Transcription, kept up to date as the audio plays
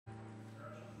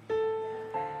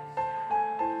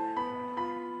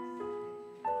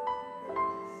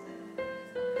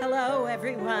Hello,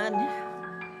 everyone.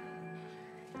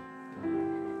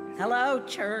 Hello,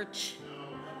 church.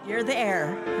 You're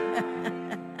there.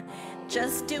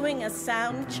 Just doing a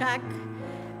sound check,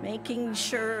 making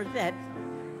sure that...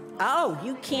 Oh,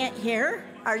 you can't hear?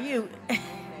 Are you...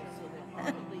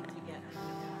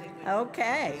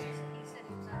 Okay.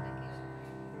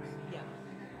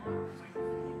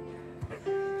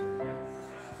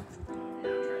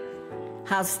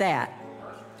 How's that?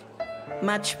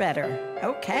 Much better.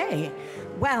 Okay.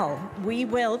 Well, we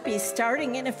will be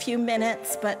starting in a few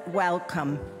minutes, but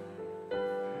welcome.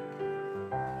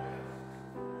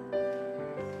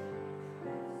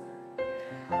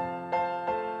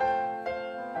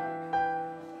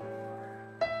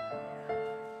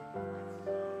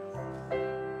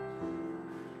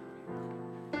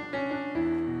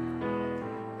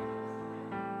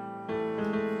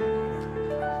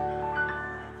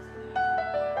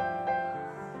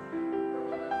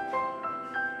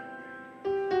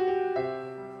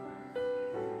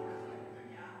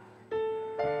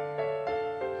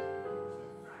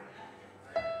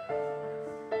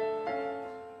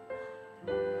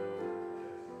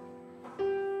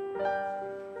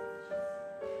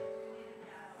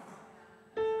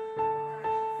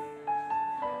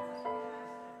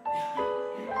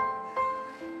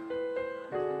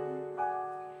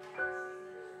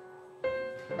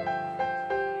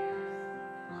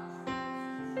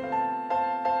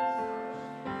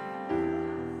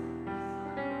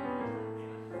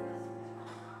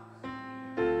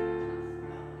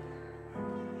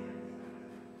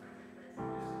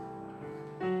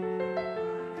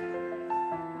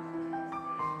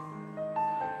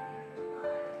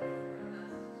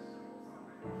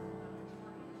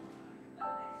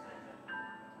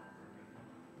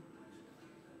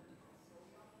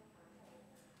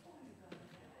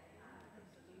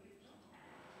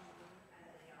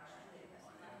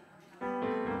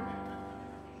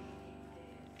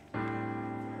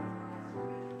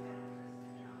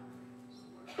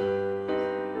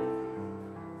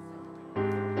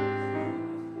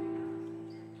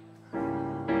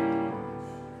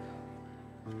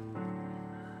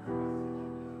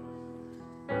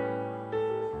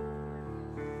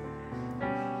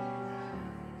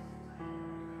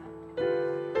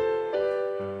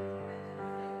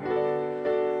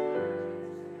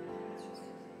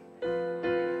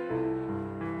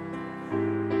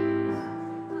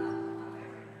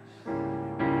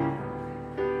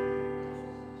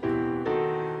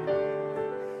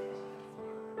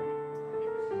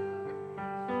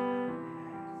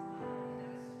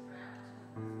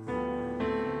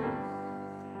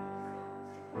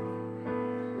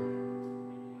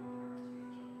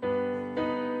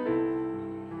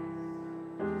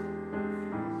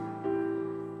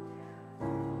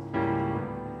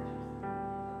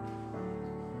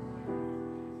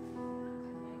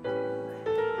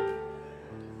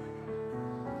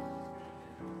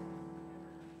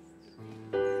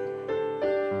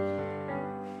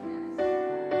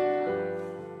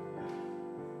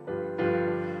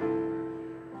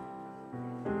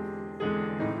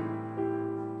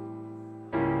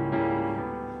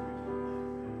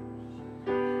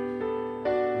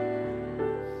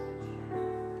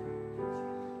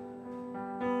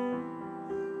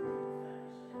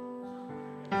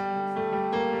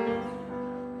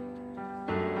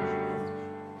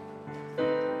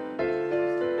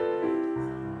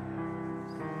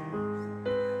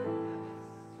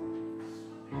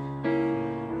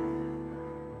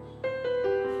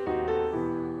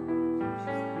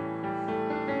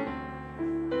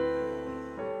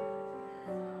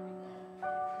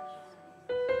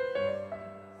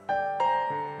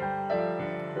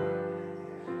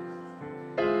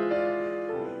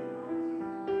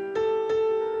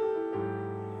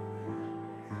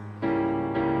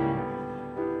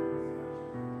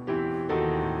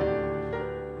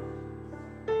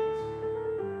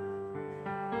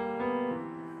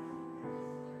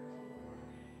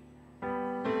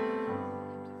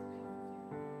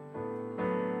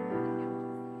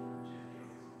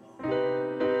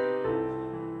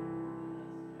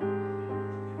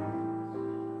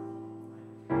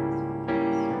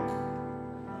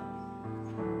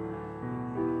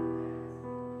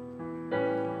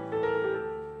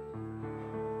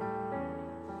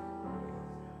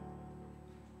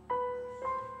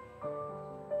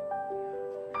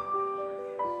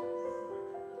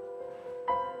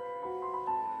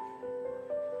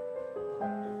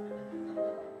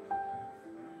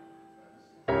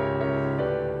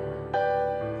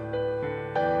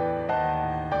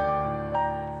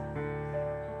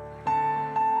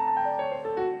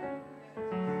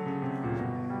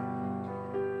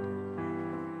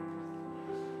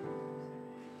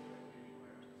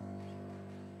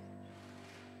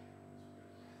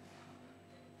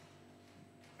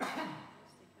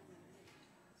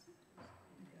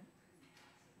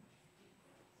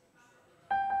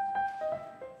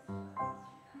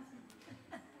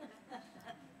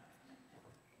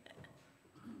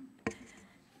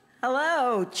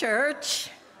 Hello,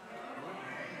 church.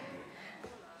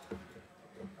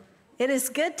 It is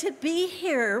good to be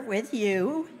here with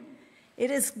you. It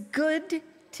is good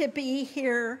to be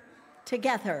here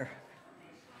together.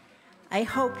 I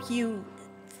hope you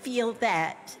feel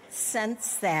that,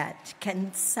 sense that,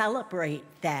 can celebrate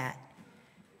that.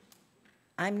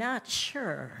 I'm not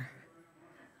sure,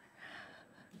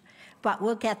 but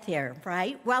we'll get there,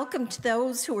 right? Welcome to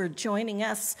those who are joining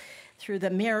us through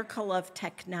the miracle of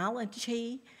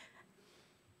technology.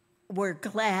 We're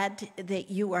glad that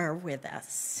you are with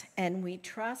us, and we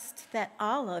trust that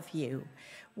all of you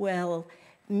will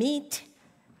meet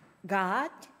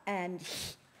God and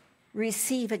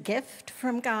receive a gift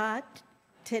from God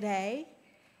today.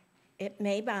 It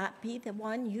may not be the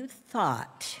one you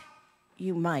thought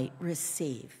you might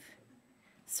receive,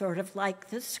 sort of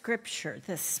like the scripture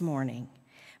this morning,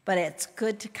 but it's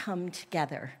good to come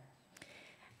together.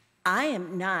 I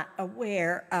am not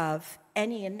aware of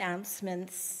any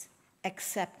announcements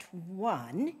except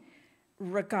one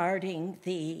regarding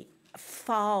the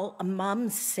fall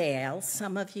mum sale.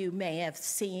 Some of you may have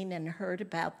seen and heard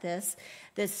about this.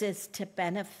 This is to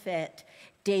benefit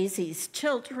Daisy's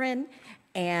children,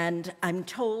 and I'm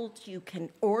told you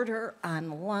can order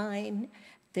online.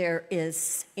 There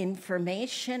is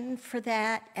information for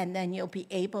that, and then you'll be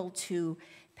able to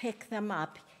pick them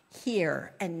up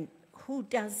here. And who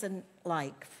doesn't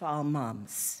like fall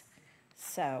mums?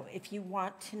 So if you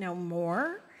want to know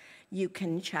more, you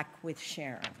can check with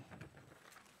Sharon.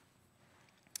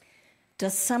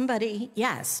 Does somebody,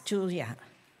 yes, Julia.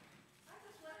 I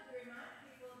just wanted to remind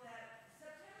people that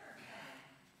September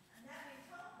 10th, and that means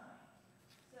homecoming.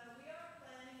 So we are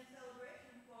planning a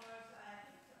celebration for, I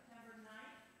think, September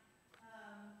 9th,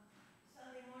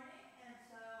 Sunday morning, and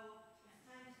so it's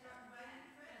time to start inviting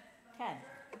friends. 10.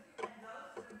 And those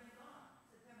that have been gone,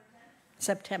 September 10th.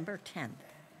 September 10th.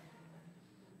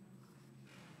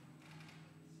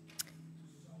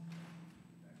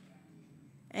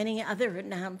 Any other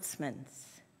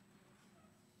announcements?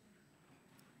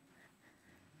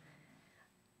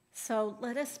 So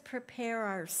let us prepare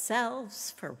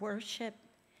ourselves for worship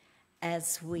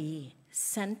as we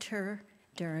center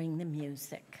during the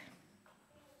music.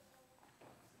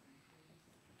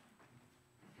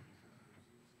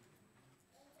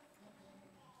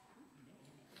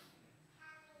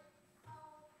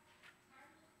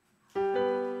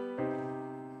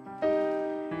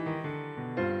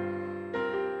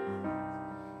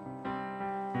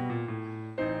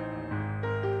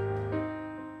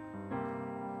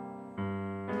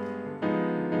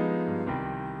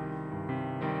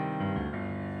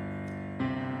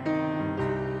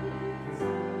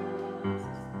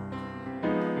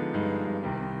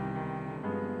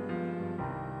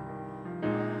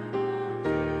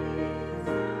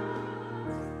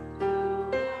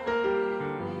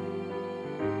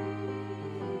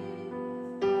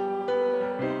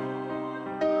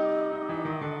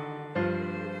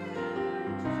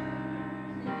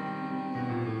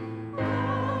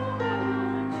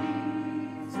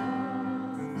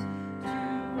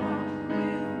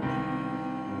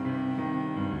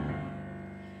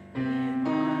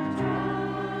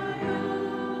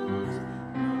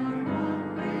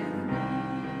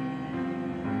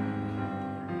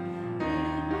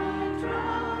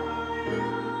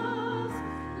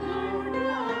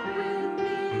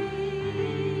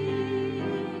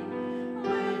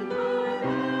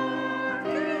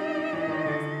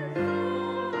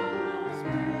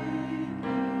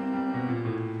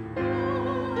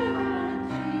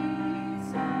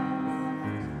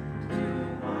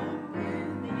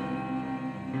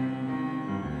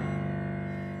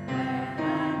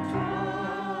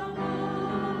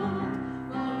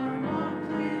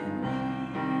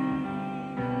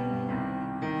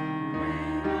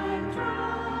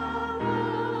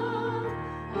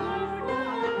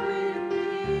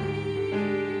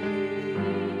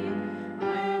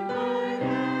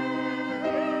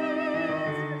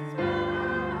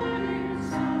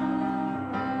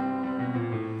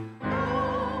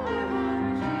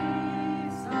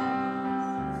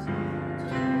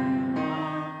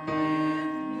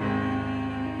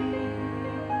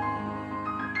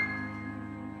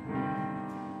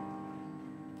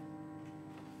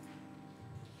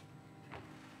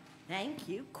 Thank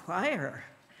you, choir.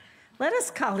 Let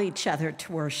us call each other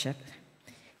to worship.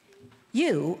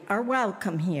 You are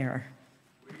welcome here.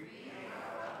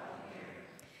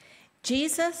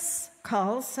 Jesus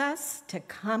calls us to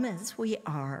come as we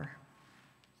are.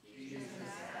 Jesus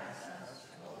asks us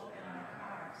to open our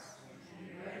hearts and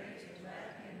be ready to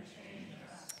let him change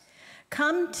us.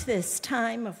 Come to this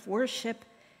time of worship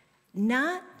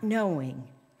not knowing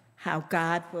how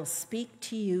God will speak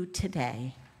to you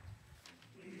today.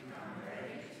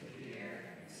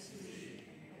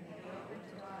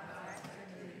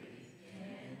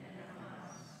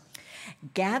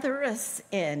 Gather us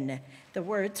in. The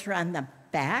words are on the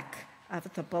back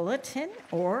of the bulletin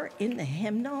or in the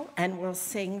hymnal, and we'll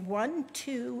sing 1,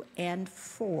 2, and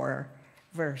 4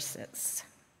 verses.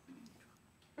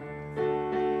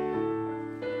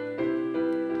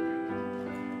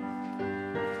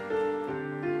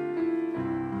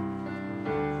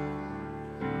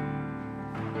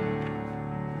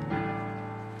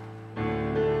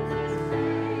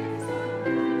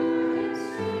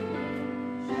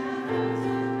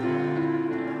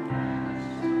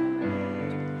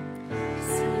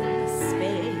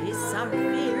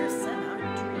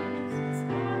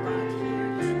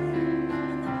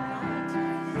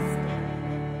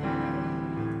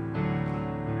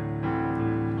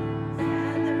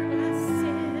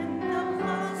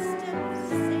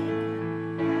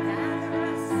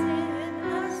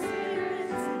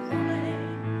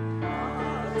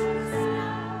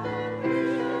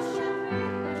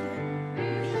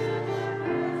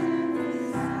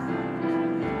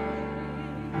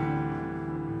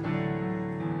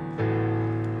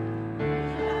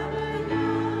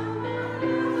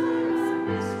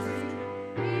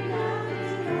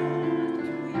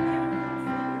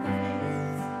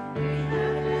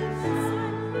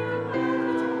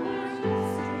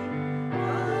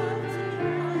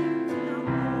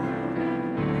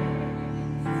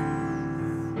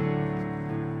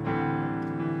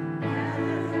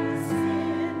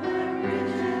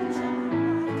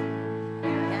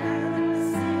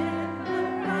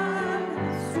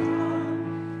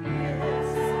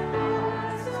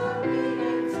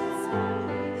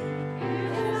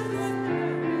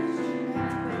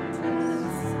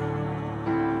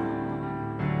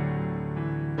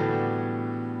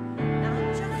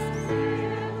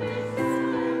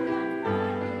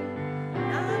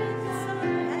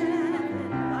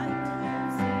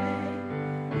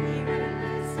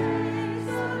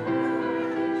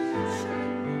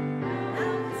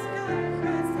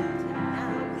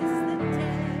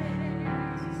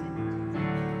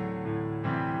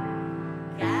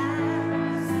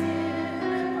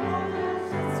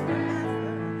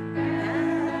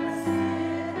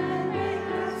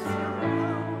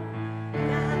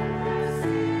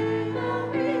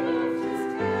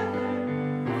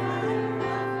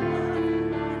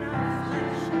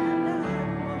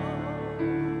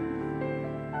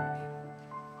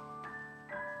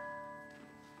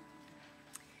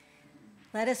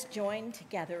 Let us join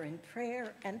together in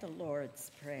prayer and the Lord's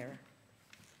Prayer.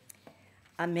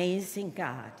 Amazing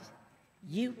God,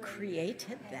 you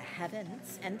created the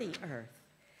heavens and the earth.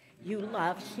 You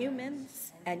love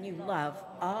humans and you love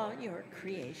all your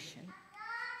creation.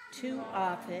 Too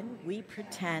often we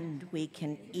pretend we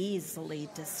can easily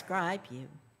describe you,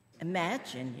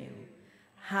 imagine you,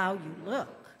 how you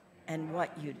look and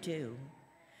what you do.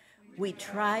 We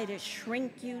try to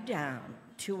shrink you down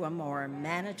to a more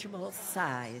manageable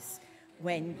size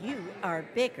when you are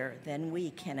bigger than we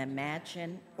can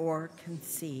imagine or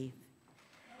conceive.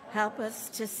 Help us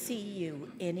to see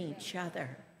you in each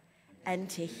other and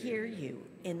to hear you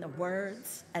in the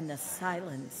words and the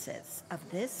silences of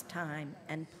this time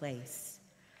and place.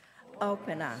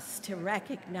 Open us to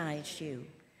recognize you,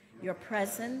 your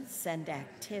presence and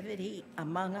activity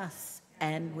among us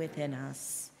and within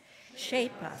us.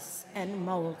 Shape us and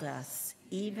mold us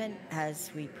even as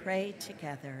we pray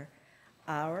together.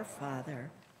 Our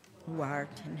Father, who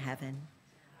art in heaven,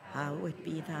 hallowed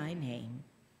be thy name.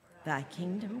 Thy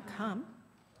kingdom come,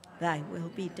 thy will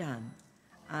be done,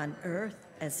 on earth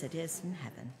as it is in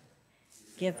heaven.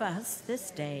 Give us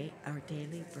this day our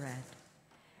daily bread,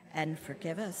 and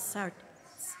forgive us our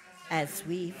debts as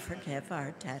we forgive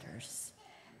our debtors.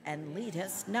 And lead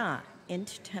us not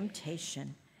into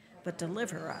temptation, but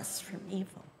deliver us from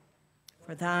evil.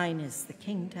 For thine is the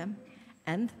kingdom,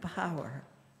 and the power,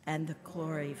 and the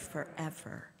glory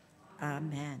forever.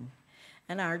 Amen.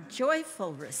 And our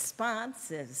joyful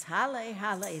response is Halle,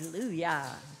 hallelujah.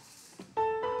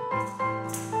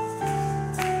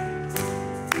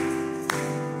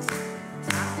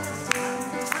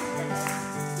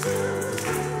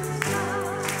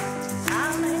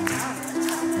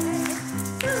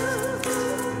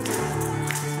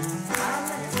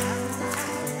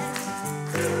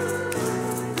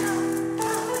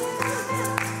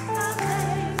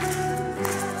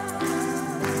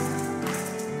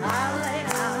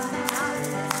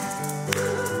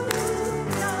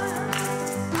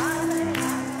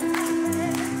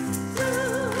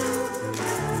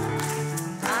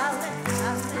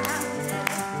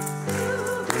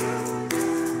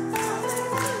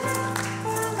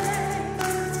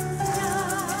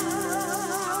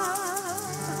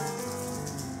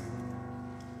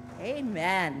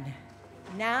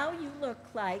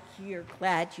 like you're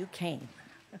glad you came.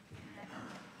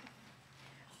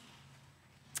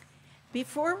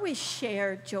 Before we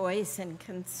share joys and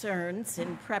concerns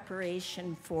in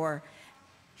preparation for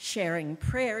sharing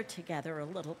prayer together a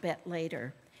little bit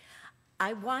later,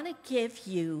 I want to give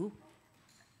you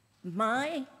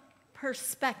my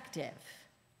perspective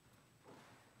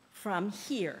from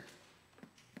here.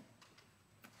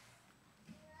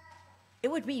 It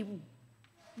would be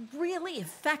really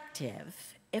effective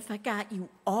if I got you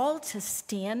all to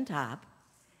stand up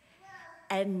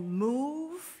and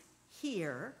move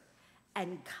here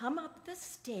and come up the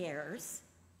stairs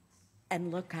and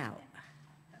look out.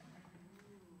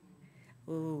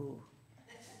 Ooh.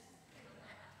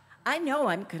 I know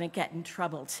I'm going to get in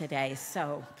trouble today,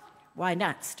 so why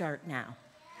not start now?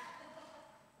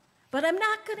 But I'm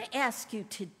not going to ask you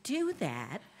to do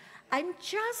that. I'm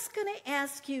just going to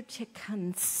ask you to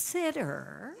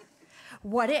consider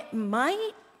what it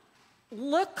might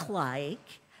look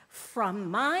like from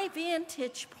my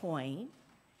vantage point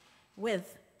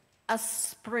with a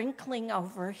sprinkling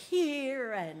over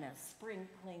here and a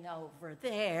sprinkling over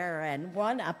there and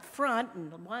one up front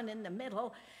and one in the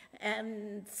middle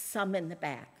and some in the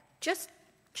back. Just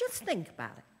think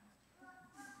about it.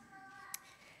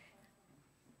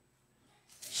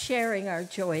 Sharing our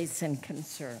joys and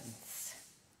concerns.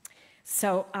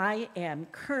 So I am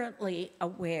currently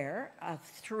aware of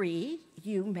 3.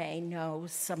 You may know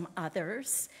some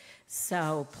others.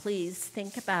 So please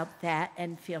think about that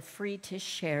and feel free to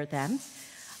share them.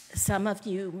 Some of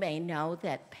you may know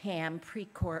that Pam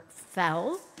Precourt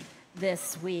fell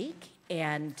this week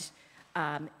and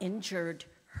injured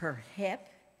her hip.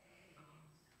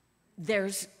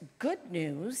 There's good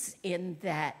news in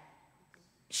that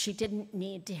she didn't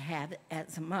need to have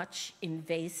as much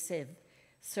invasive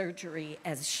surgery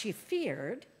as she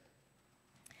feared.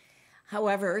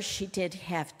 However, she did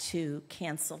have to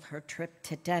cancel her trip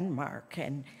to Denmark,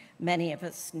 and many of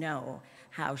us know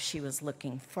how she was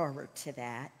looking forward to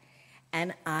that.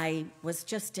 And I was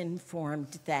just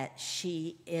informed that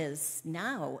she is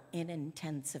now in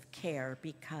intensive care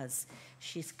because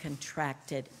she's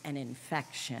contracted an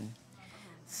infection.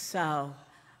 So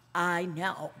I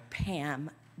know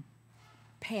Pam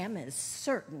is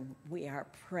certain we are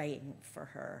praying for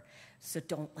her, so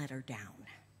don't let her down.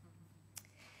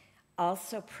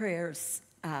 Also prayers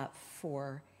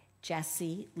for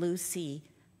Jessie, Lucy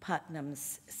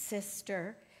Putnam's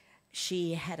sister.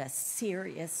 She had a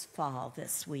serious fall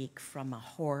this week from a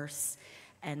horse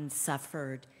and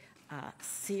suffered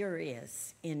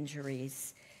serious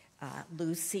injuries.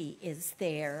 Lucy is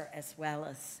there as well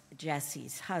as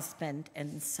Jessie's husband,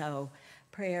 and so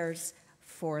prayers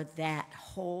for that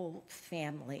whole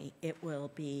family. It will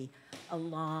be a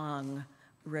long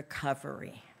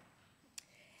recovery.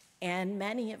 And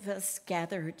many of us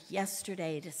gathered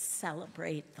yesterday to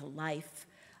celebrate the life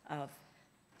of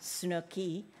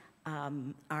Snooki,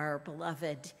 our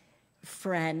beloved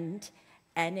friend,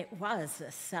 and it was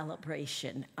a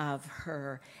celebration of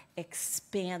her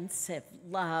expansive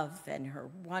love and her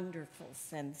wonderful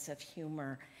sense of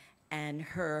humor and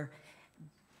her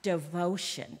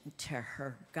devotion to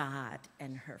her God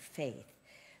and her faith.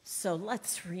 So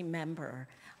let's remember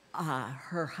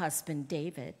her husband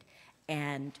David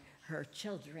and her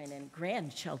children and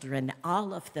grandchildren,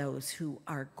 all of those who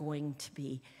are going to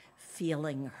be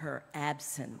feeling her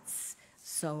absence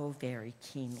so very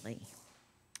keenly.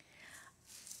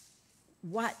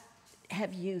 What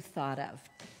have you thought of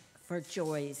for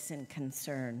joys and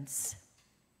concerns?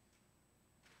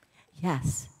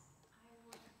 Yes. I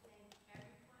want to thank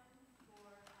everyone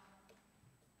for their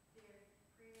prayers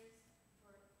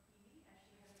for Evie as she had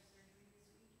her surgery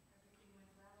this week. Everything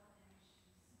went well and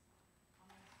she's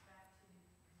almost back to.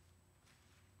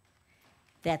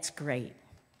 That's great.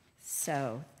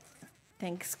 So,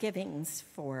 Thanksgivings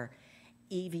for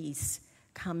Evie's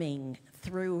coming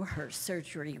through her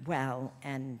surgery well,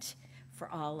 and for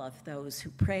all of those who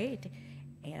prayed,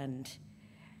 and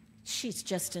she's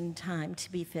just in time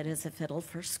to be fit as a fiddle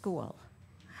for school.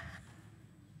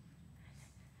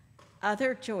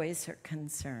 Other joys or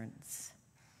concerns?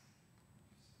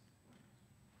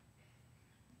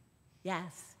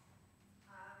 Yes.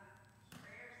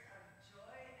 Prayers of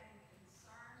joy and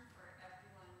concern for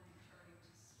everyone returning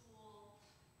to school,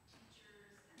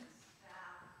 teachers and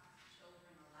staff,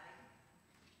 children alike,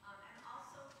 and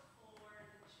also for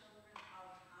the children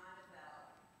of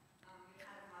Annabelle. We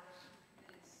had a mother who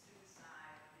committed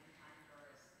suicide in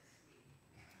Honduras this week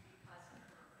because of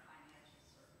her financial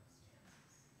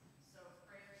circumstances. So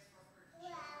prayers for her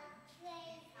children. We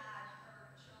had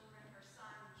her children, her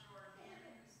son Jordan,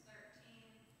 who's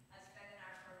 13,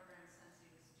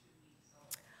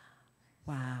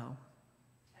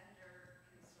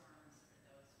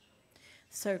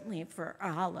 certainly for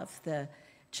all of the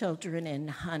children in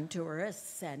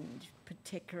Honduras, and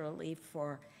particularly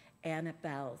for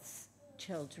Annabelle's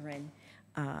children,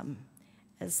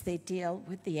 as they deal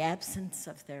with the absence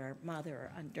of their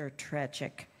mother under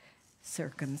tragic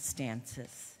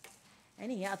circumstances.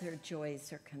 Any other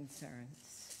joys or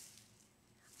concerns?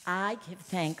 I give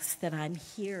thanks that I'm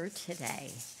here today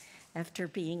after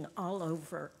being all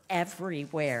over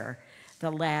everywhere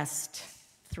the last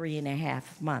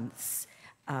 3.5 months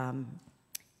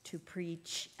to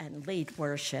preach and lead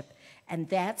worship. And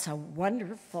that's a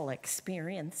wonderful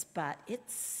experience, but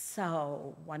it's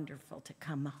so wonderful to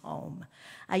come home.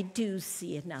 I do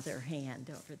see another hand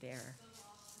over there.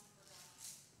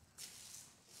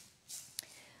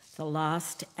 The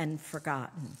lost and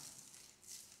forgotten.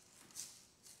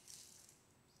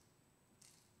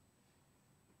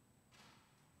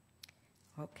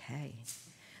 Okay,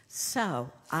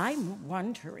 so I'm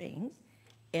wondering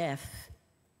if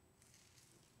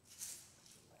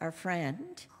our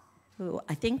friend, who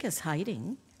I think is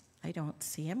hiding, I don't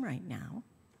see him right now.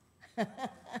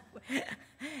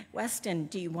 Weston,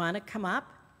 do you want to come up?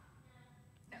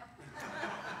 No.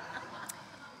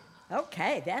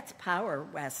 Okay, that's power,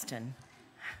 Weston.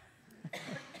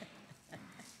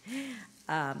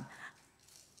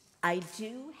 I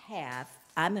do have,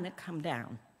 I'm going to come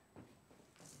down.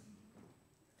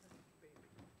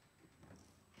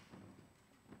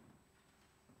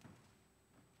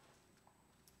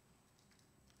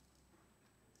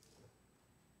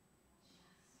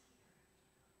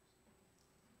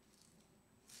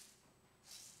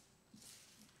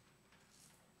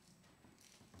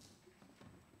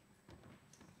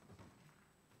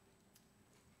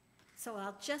 So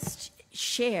I'll just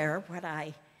share what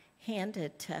I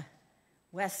handed to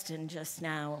Weston just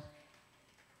now.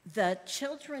 The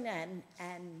children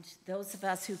and those of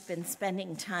us who've been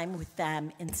spending time with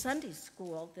them in Sunday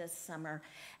school this summer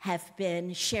have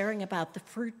been sharing about the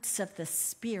fruits of the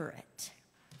Spirit.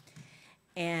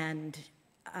 And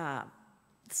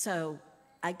so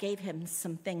I gave him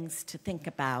some things to think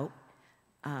about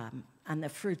on the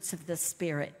fruits of the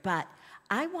Spirit. But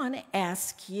I want to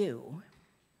ask you,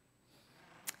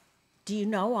 do you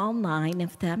know all 9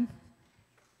 of them?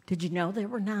 Did you know there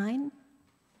were 9?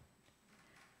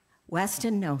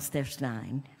 Weston knows there's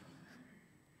 9.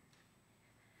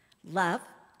 Love,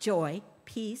 joy,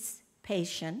 peace,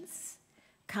 patience,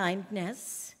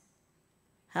 kindness.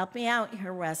 Help me out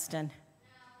here, Weston.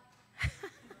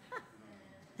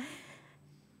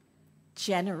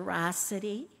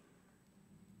 Generosity,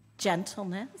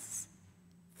 gentleness,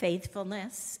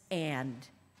 faithfulness, and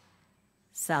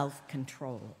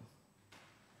self-control.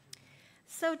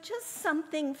 So just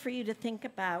something for you to think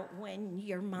about when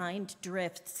your mind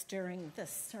drifts during the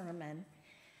sermon.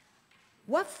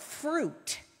 What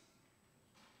fruit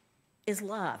is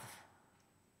love?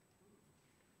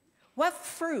 What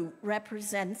fruit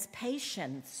represents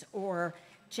patience or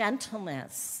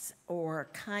gentleness or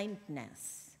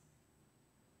kindness?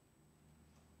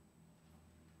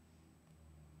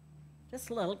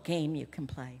 Just a little game you can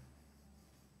play.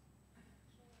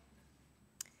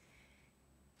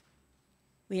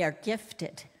 We are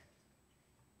gifted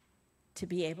to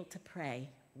be able to pray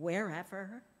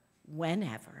wherever,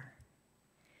 whenever.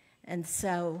 And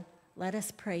so let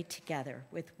us pray together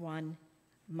with one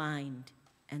mind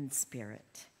and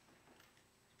spirit.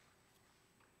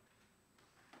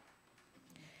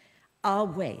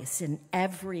 Always and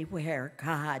everywhere,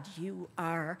 God, you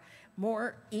are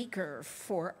more eager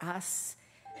for us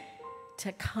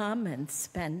to come and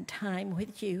spend time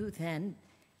with you than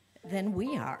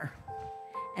we are.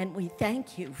 And we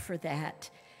thank you for that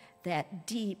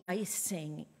deep,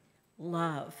 icing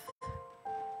love.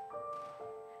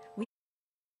 We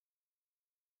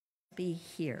be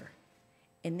here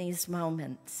in these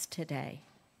moments today.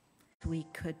 We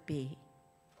could be.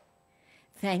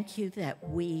 Thank you that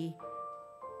we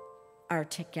are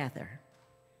together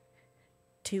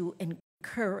to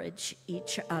encourage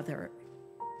each other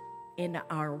in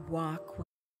our walk.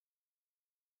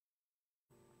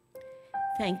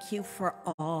 Thank you for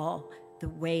all the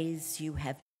ways you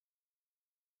have,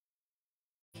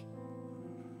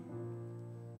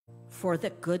 for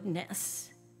the goodness.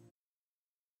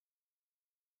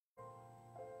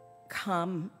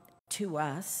 Come to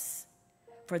us,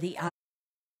 for the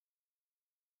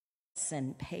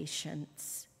and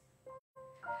patience,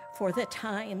 for the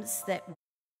times that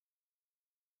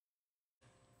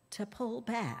to pull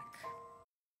back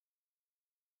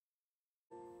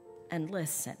and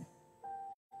listen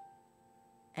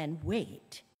and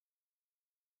wait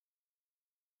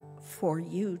for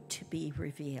you to be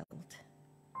revealed.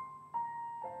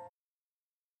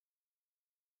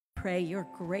 pray your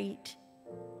great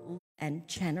and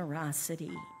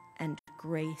generosity and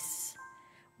grace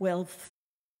will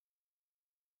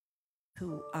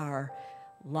who are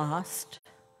lost,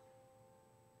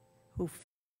 who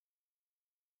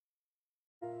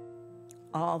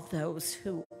all those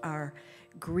who are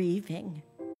grieving,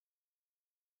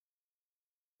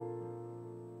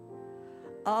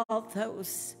 all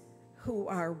those who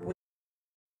are with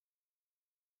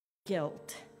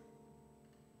guilt.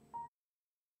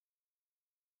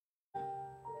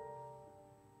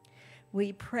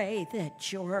 We pray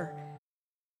that your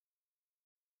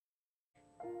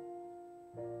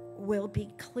will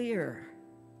be clear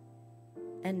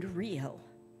and real,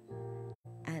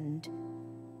 and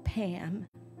Pam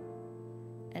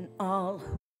and all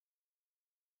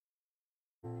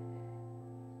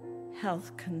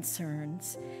health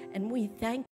concerns, and we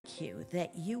thank you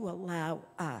that you allow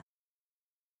us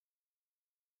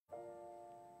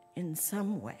in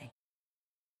some way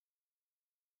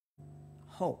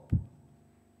hope.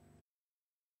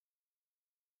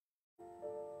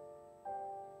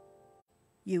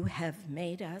 You have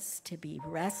made us to be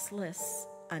restless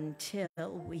until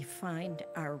we find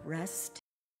our rest,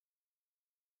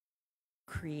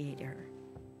 Creator.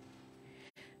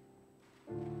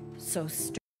 So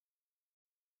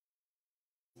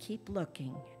keep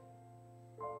looking,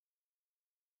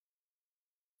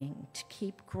 to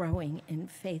keep growing in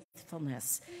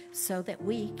faithfulness so that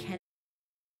we can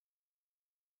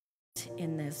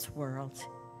in this world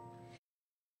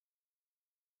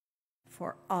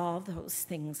for all those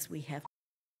things we have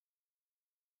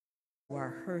who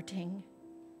are hurting,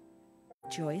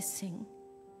 rejoicing.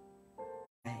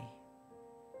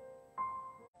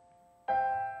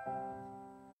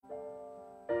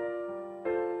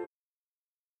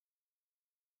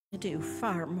 To do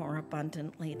far more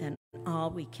abundantly than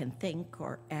all we can think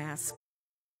or ask.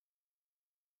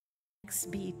 Thanks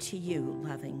be to you,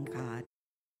 loving God.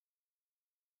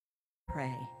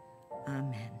 Pray.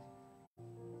 Amen.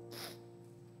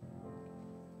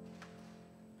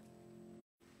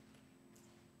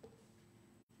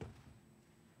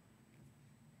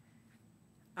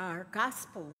 Our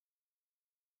gospel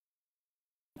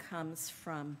comes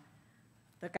from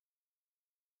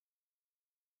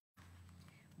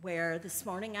where this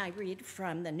morning I read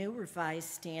from the New Revised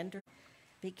Standard,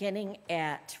 beginning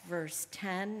at verse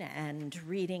 10 and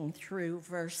reading through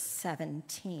verse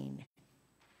 17.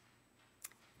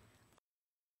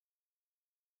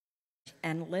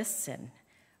 And listen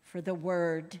for the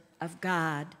word of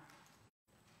God.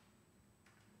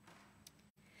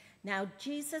 Now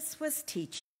Jesus was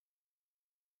teaching.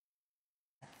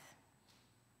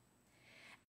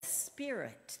 The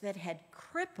spirit that had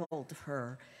crippled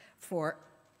her for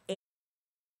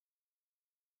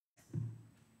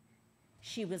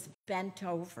she was bent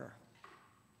over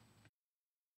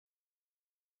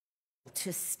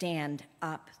to stand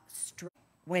up straight.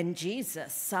 When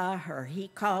Jesus saw her, he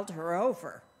called her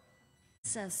over.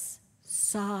 Jesus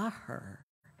saw her.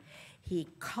 He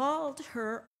called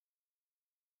her,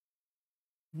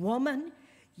 "Woman,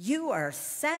 you are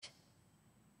set."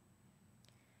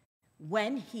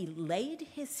 When he laid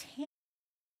his hand,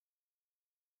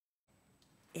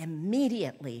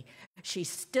 immediately she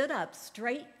stood up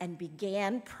straight and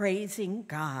began praising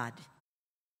God.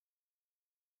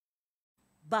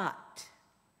 But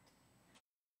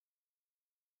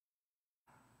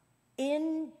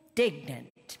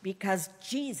indignant because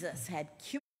Jesus had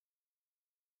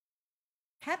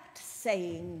kept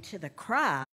saying to the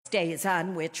crowd, days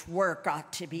on which work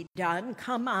ought to be done,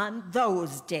 come on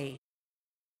those days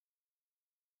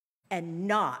and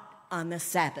not on the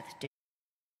Sabbath day.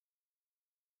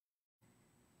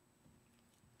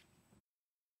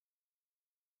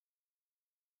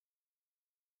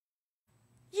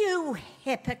 You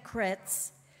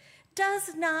hypocrites,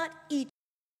 does not each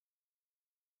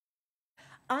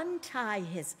untie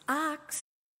his ox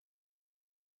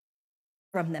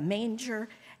from the manger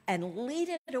and lead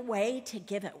it away to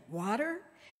give it water?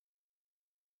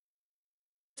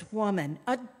 This woman,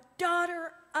 a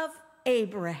daughter of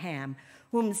Abraham,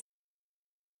 whom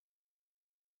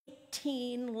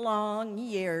 18 long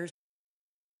years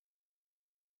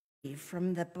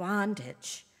from the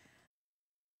bondage,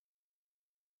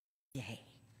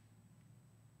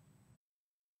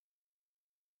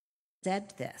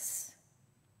 said this,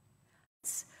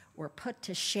 were put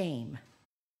to shame.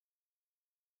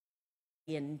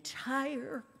 The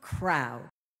entire crowd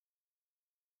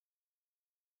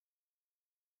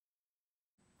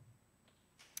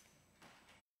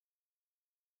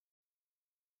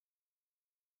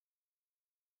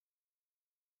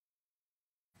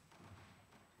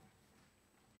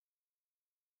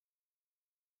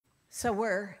So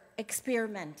we're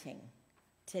experimenting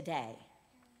today.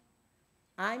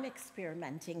 I'm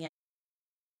experimenting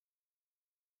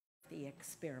the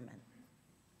experiment.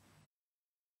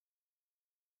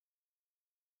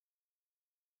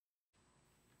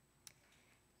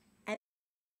 And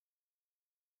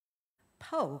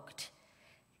poked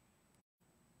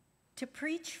to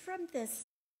preach from this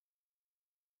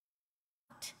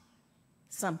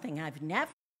something I've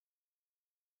never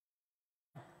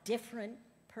different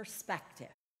perspective.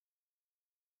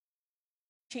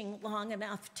 Long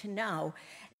enough to know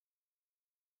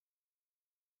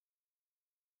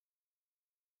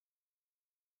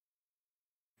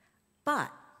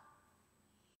but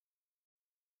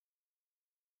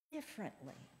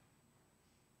differently.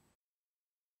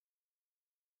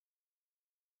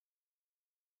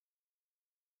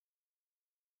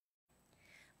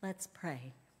 Let's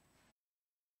pray.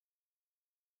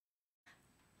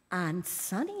 On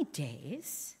sunny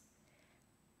days,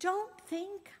 don't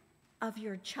think of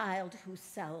your child who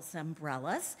sells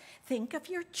umbrellas. Think of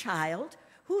your child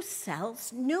who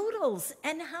sells noodles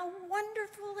and how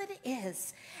wonderful it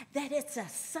is that it's a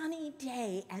sunny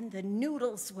day and the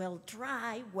noodles will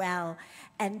dry well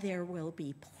and there will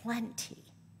be plenty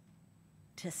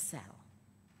to sell.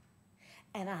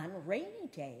 And on rainy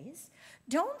days,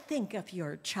 don't think of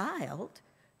your child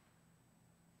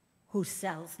who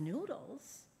sells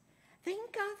noodles.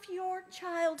 Think of your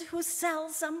child who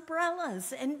sells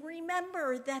umbrellas and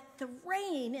remember that the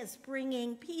rain is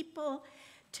bringing people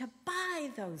to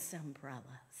buy those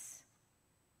umbrellas.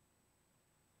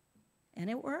 And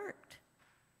it worked.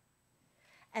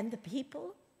 And the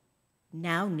people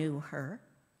now knew her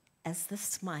as the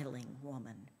smiling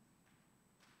woman.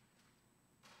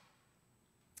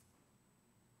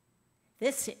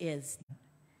 This is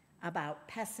about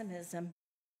pessimism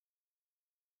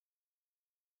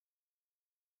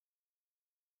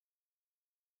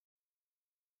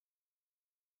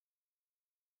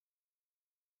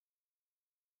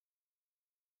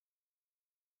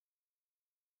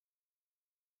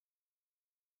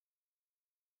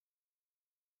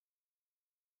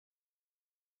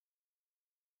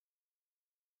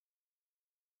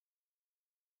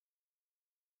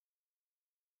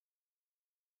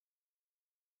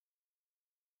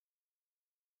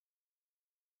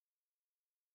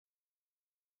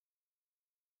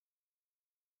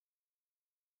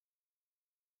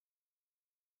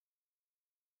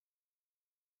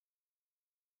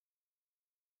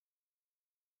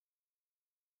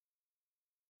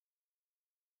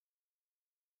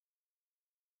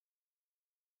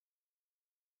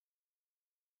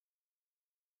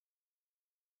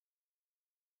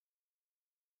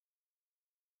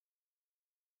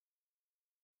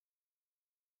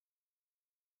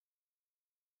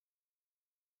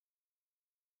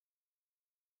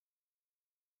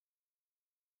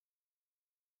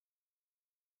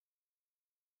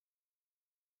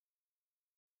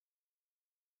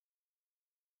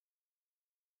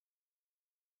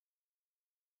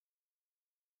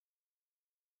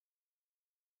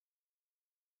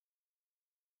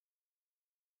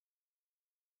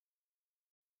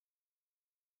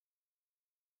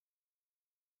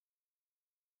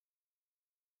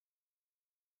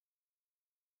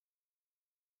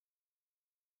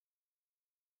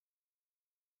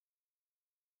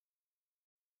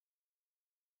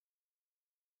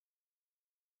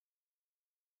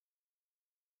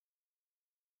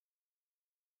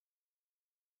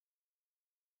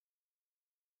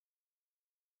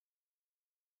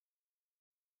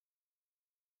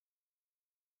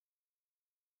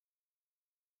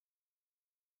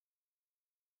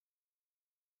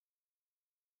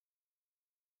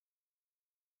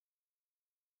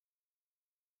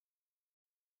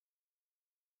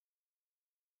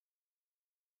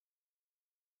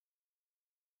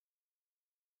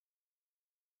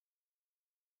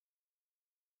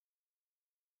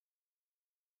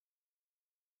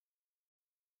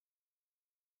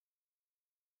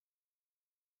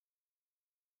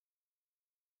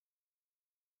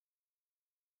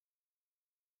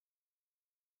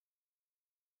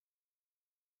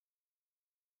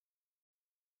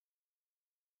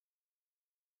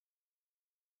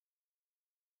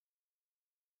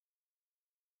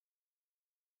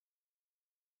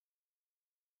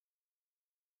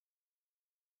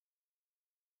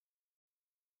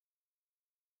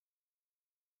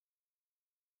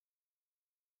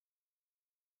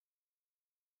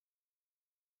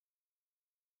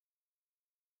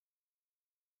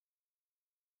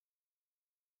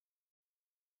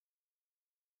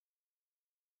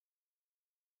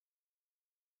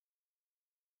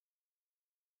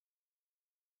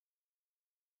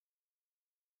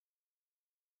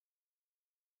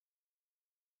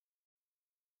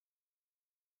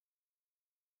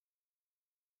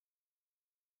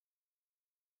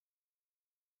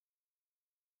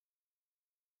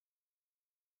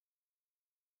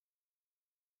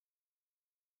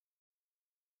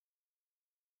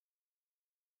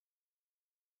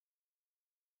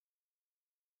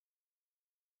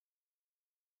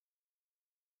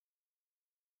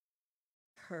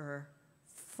her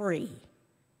free.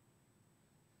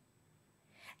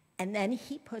 And then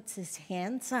he puts his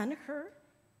hands on her,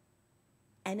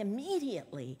 and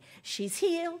immediately she's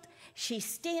healed. She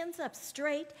stands up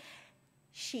straight.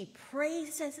 She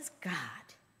praises God.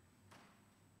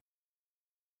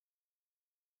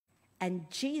 And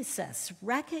Jesus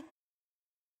recognized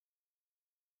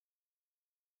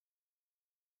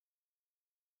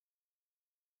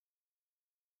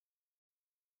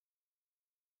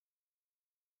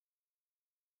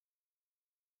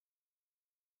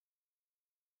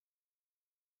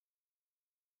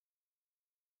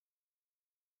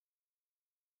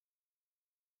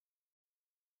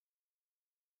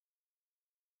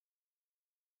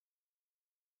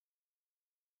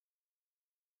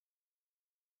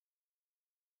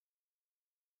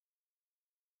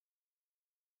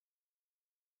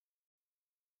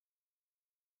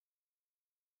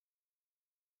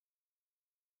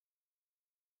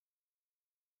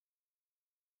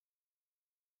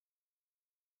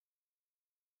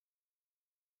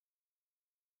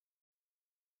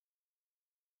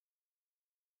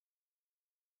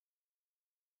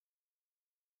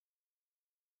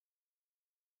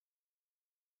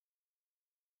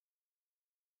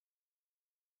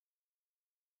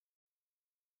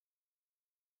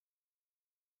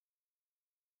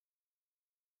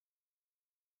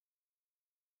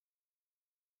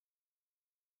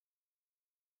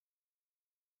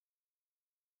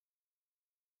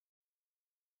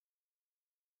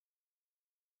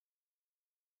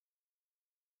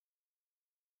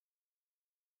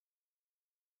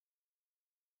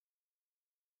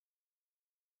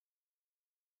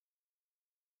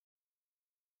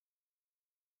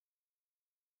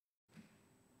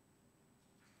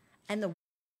and the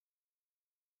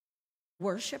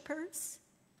worshipers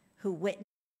who witnessed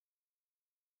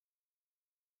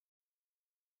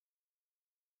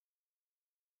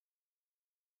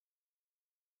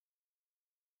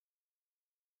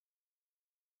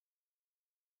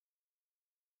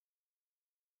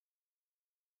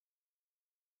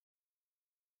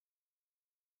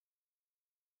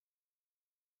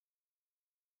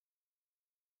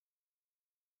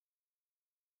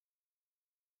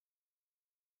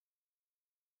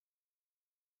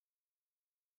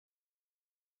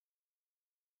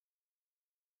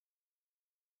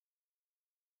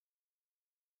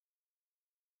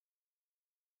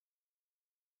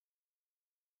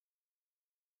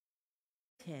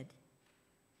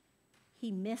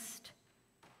he missed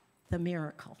the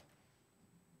miracle.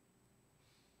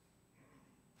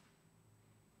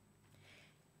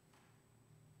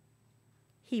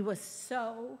 He was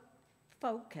so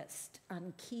focused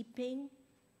on keeping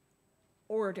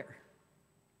order,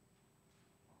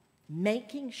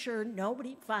 making sure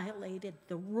nobody violated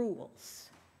the rules.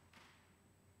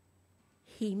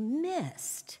 He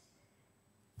missed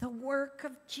the work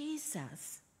of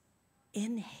Jesus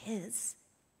in his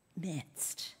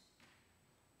midst.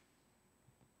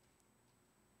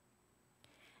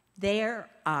 There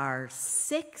are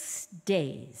 6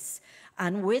 days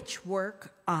on which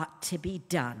work ought to be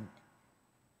done.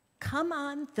 Come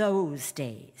on those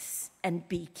days and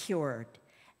be cured,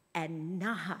 and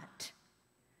not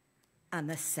on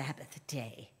the Sabbath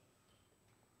day.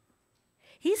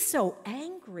 He's so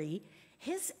angry,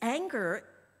 his anger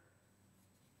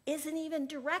isn't even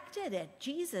directed at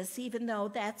Jesus, even though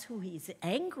that's who he's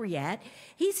angry at.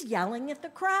 He's yelling at the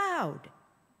crowd.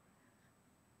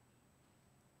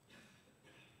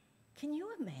 Can you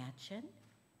imagine?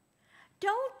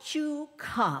 Don't you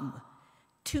come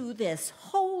to this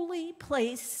holy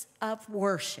place of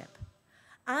worship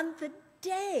on the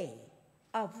day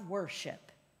of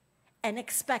worship and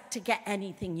expect to get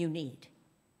anything you need.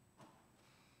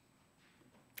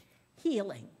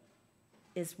 Healing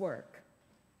is work.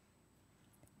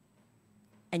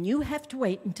 And you have to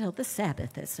wait until the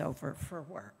Sabbath is over for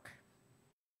work.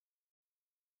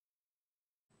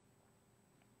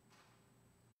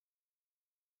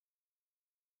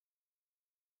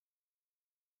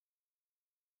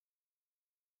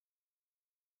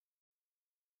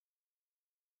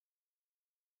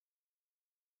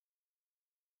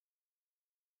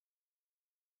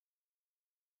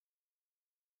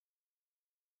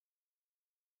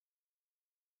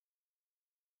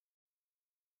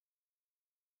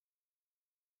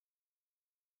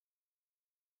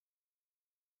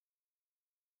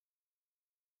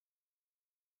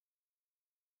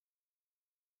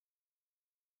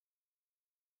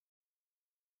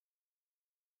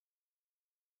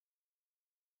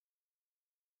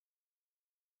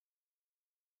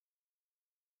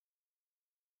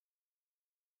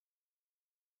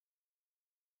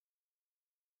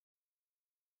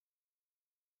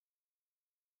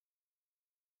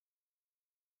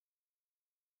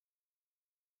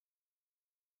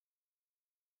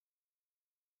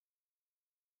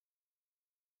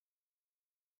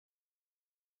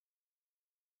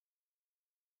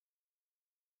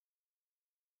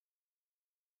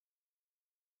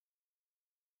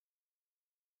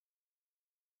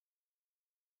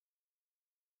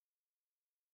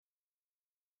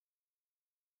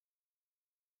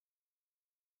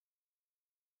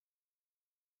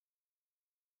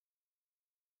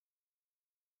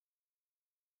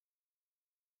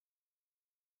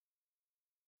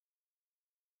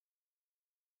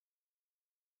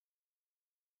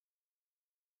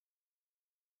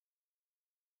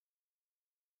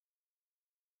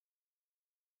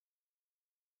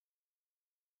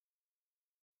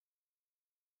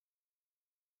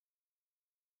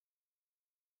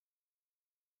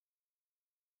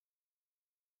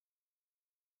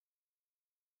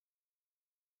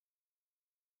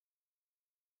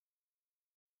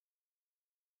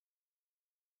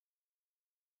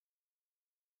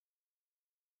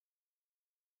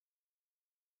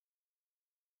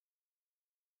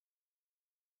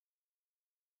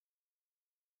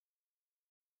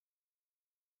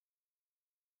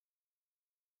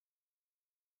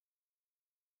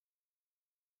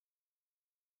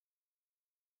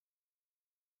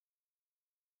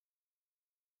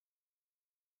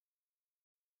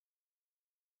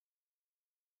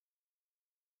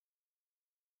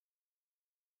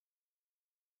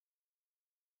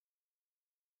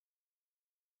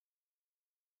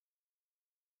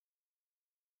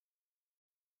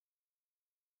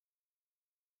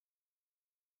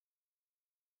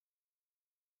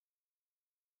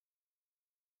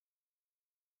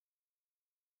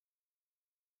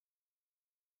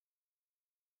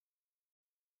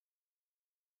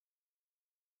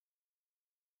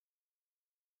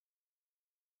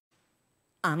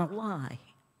 on a lie.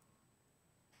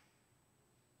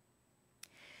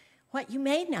 What you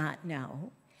may not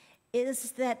know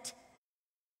is that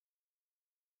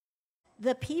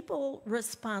the people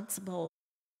responsible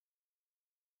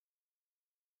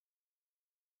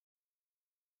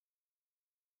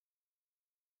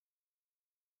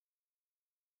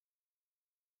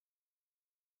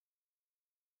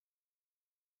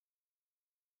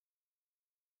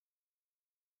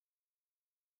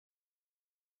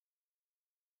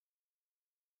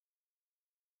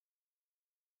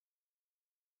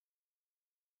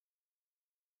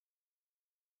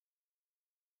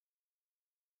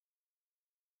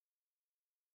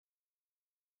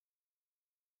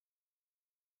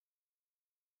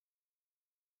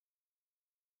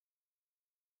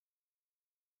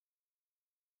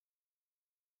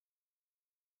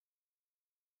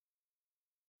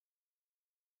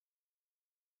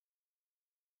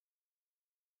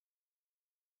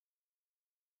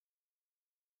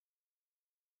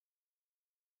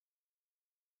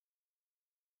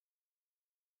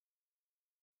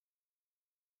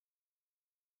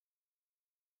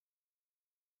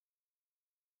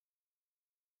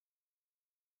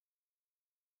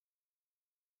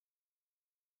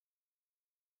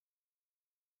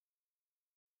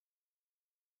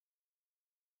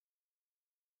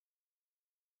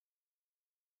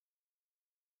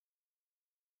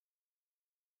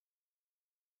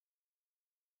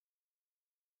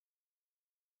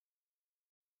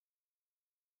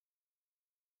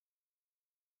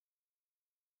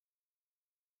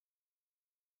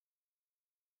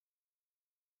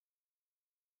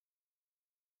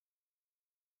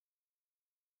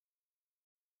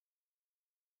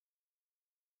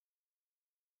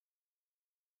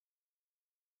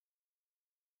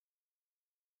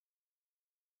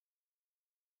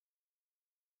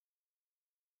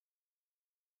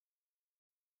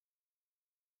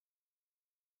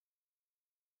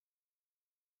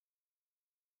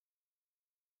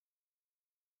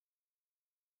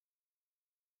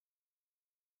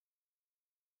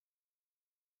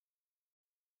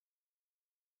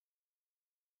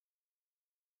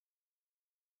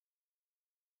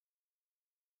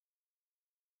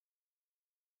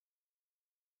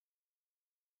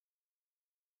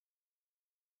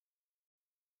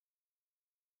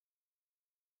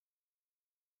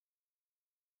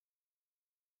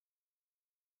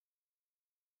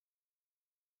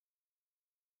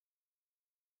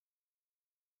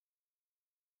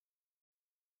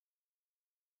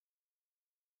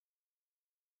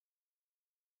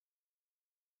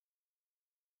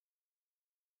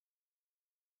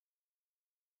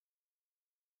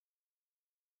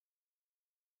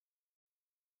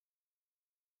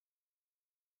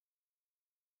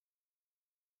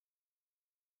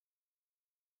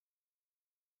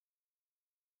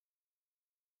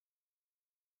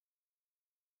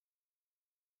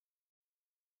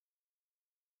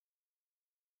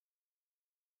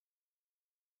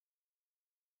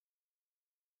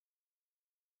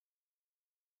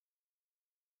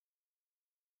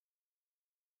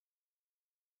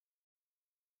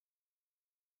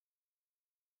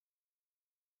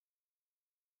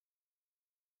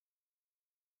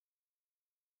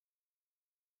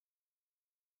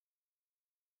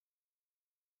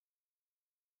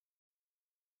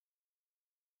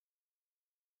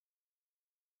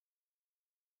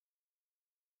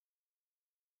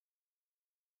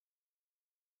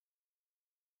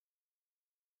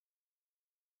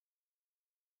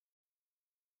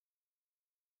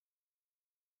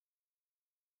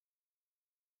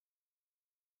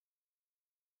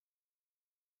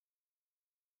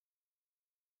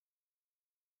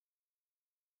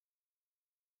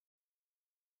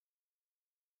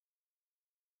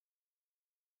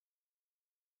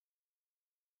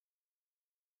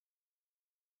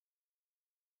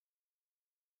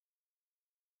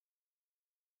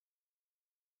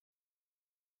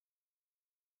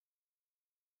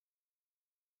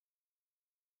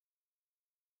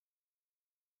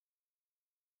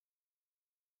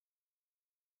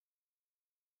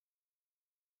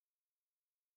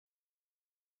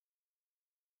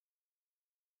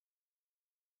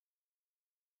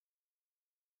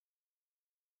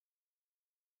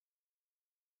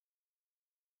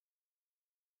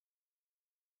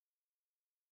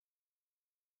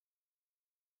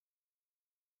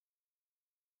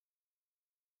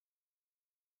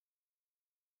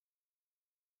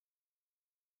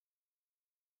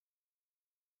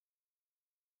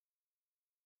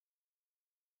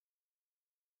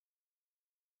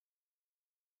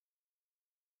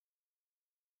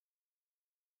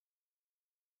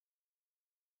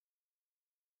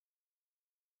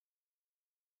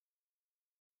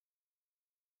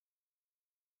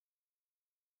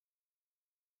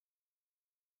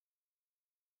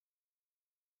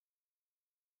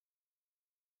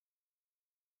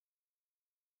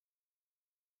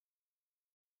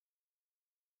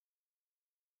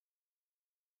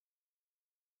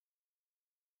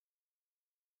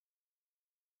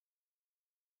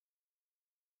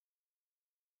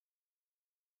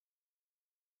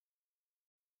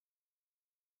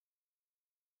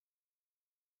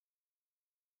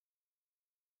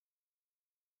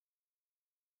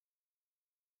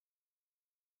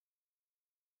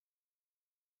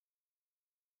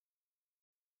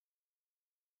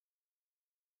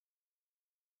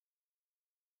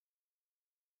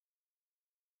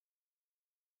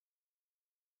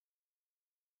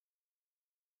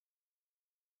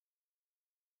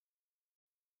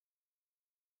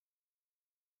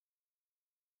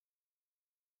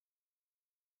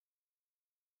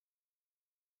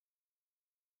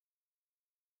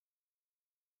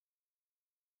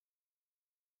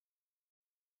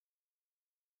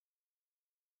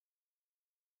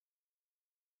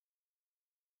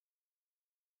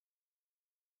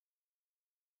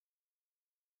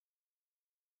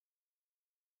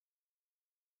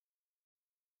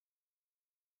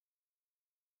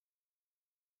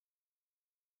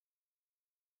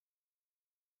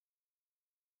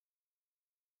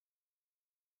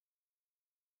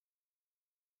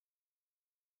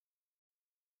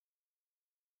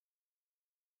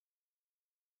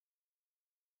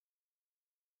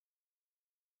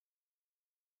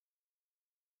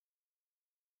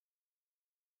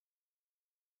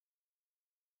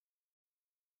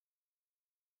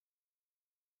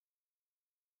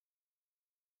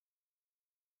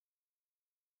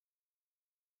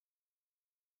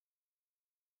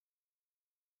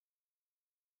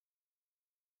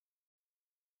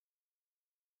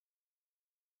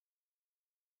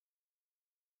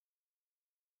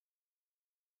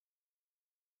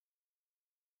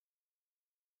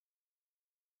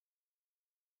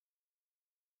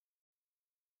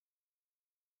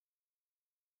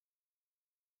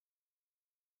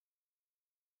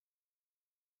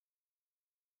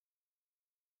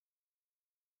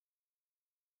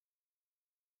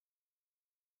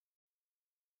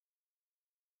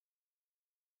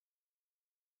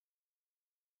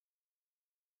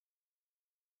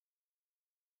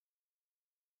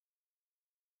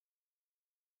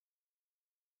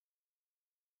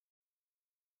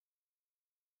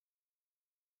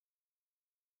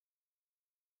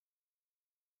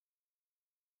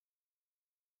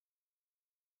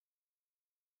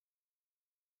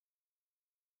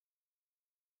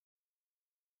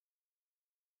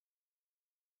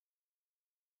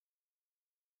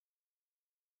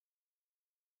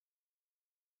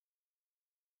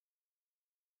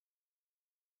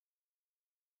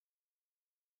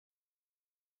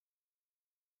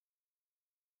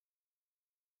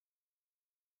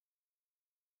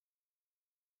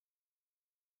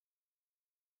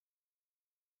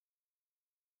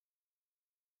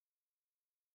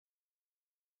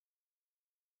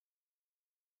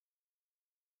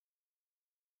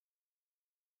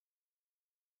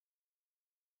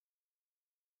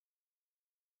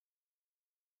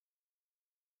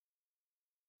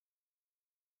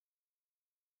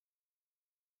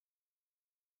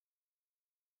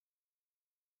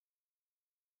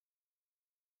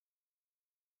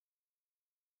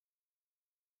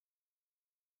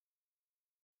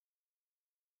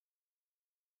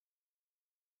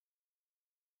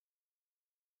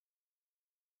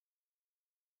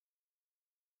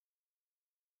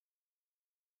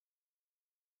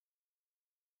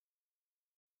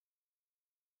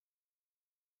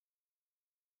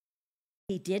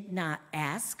He did not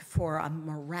ask for a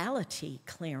morality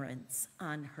clearance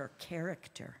on her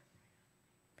character.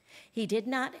 He did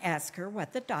not ask her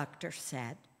what the doctor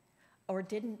said or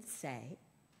didn't say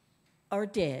or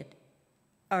did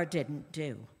or didn't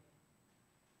do.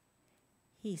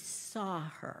 He saw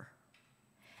her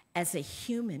as a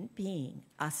human being,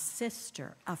 a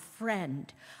sister, a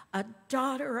friend, a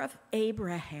daughter of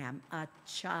Abraham, a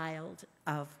child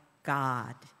of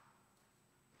God.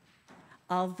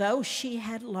 Although she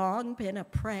had long been a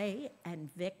prey and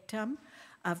victim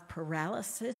of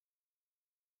paralysis,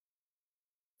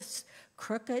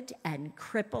 crooked and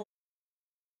crippled,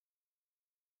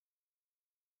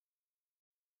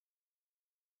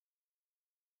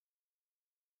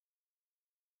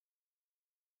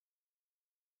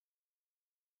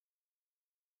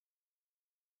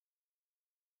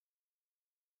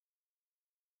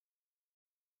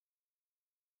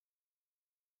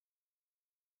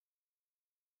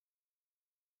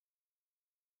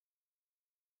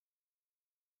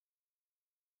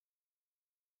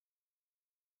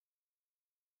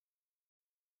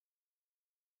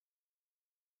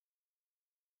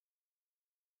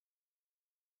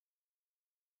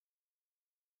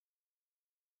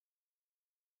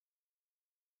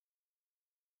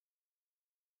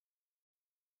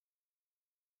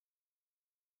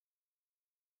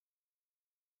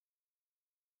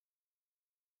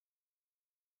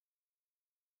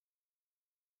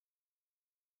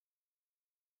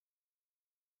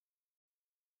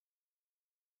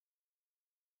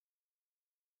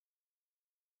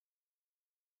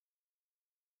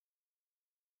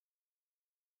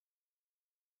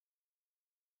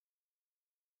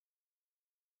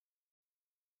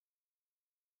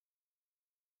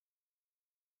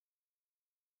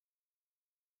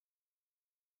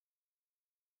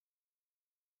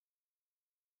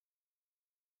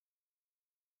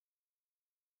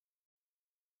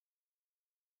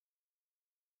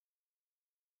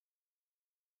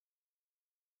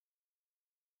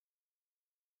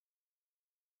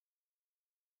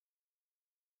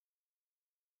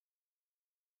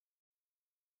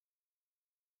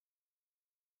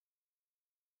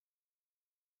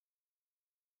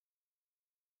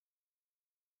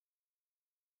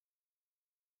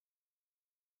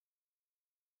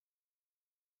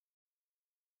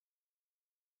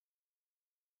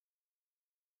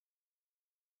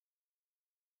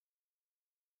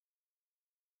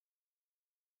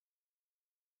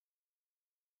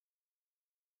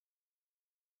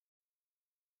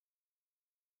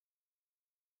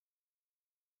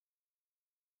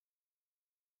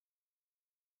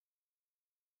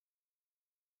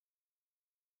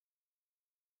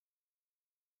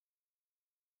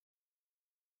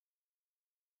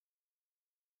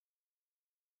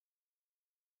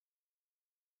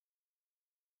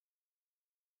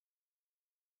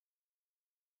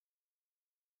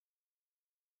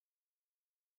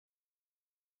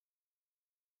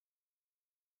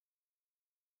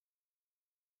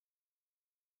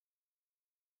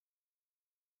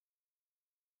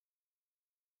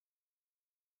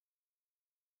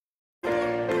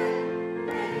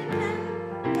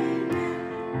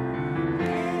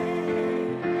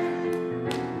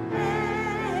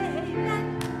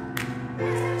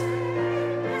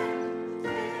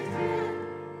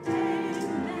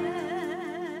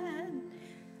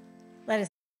 let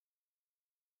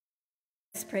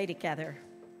us pray together.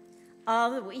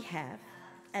 All that we have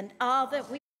and all that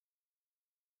we